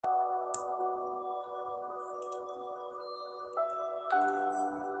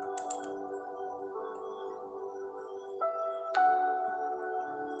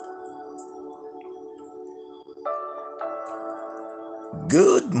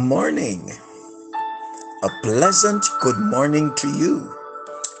Good morning. A pleasant good morning to you,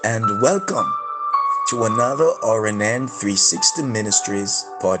 and welcome to another RNN 360 Ministries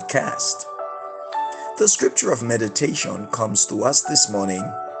podcast. The scripture of meditation comes to us this morning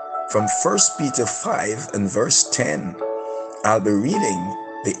from 1 Peter 5 and verse 10. I'll be reading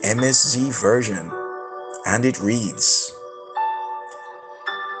the MSG version, and it reads,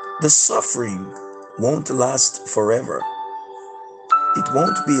 "The suffering won't last forever. It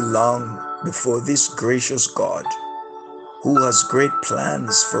won't be long before this gracious God, who has great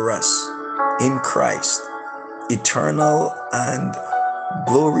plans for us in Christ, eternal and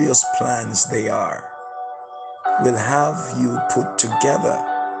glorious plans they are, will have you put together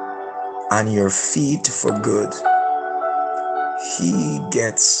on your feet for good." He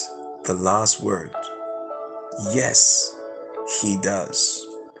gets the last word. Yes, he does.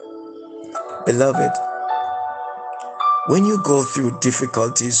 Beloved, when you go through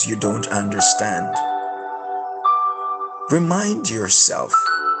difficulties you don't understand, remind yourself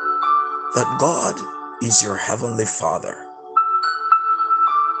that God is your heavenly Father.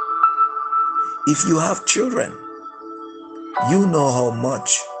 If you have children, you know how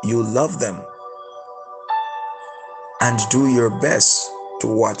much you love them and do your best to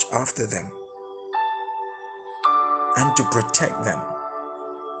watch after them and to protect them.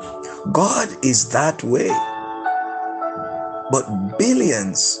 God is that way, but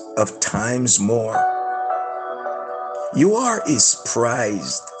billions of times more. You are his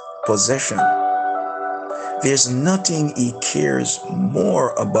prized possession. There's nothing he cares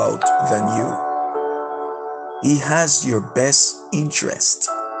more about than you. He has your best interest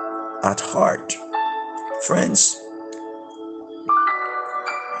at heart. Friends,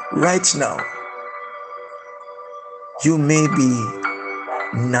 right now, you may be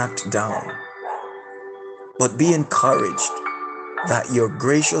knocked down, but be encouraged that your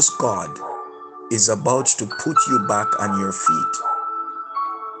gracious God is about to put you back on your feet.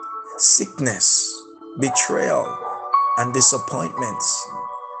 Sickness, betrayal, and disappointments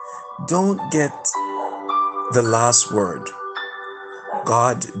don't get the last word.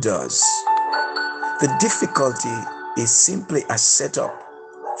 God does. The difficulty is simply a setup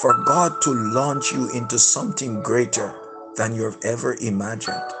for God to launch you into something greater than you've ever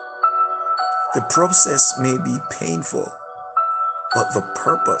imagined. The process may be painful, but the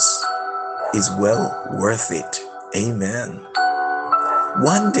purpose is well worth it. Amen.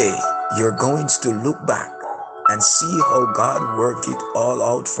 One day, you're going to look back and see how God worked it all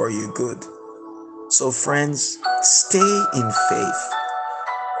out for you good. So friends, stay in faith.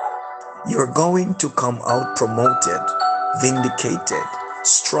 You're going to come out promoted, vindicated,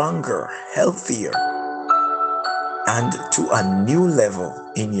 stronger, healthier, and to a new level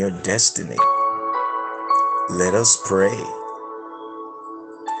in your destiny. Let us pray.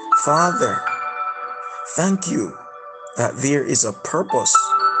 Father, thank you that there is a purpose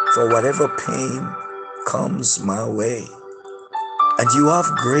for whatever pain comes my way, and you have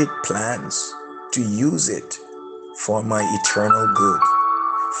great plans to use it for my eternal good.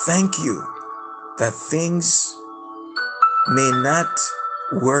 Thank you that things may not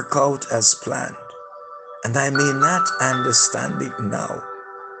work out as planned, and I may not understand it now.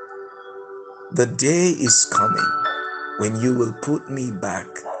 The day is coming when you will put me back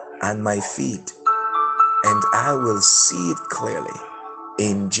on my feet, and I will see it clearly.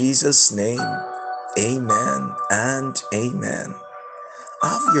 In Jesus' name, amen and amen.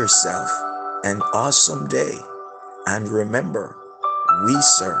 Have yourself an awesome day, and remember, we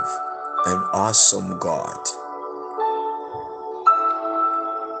serve an awesome God.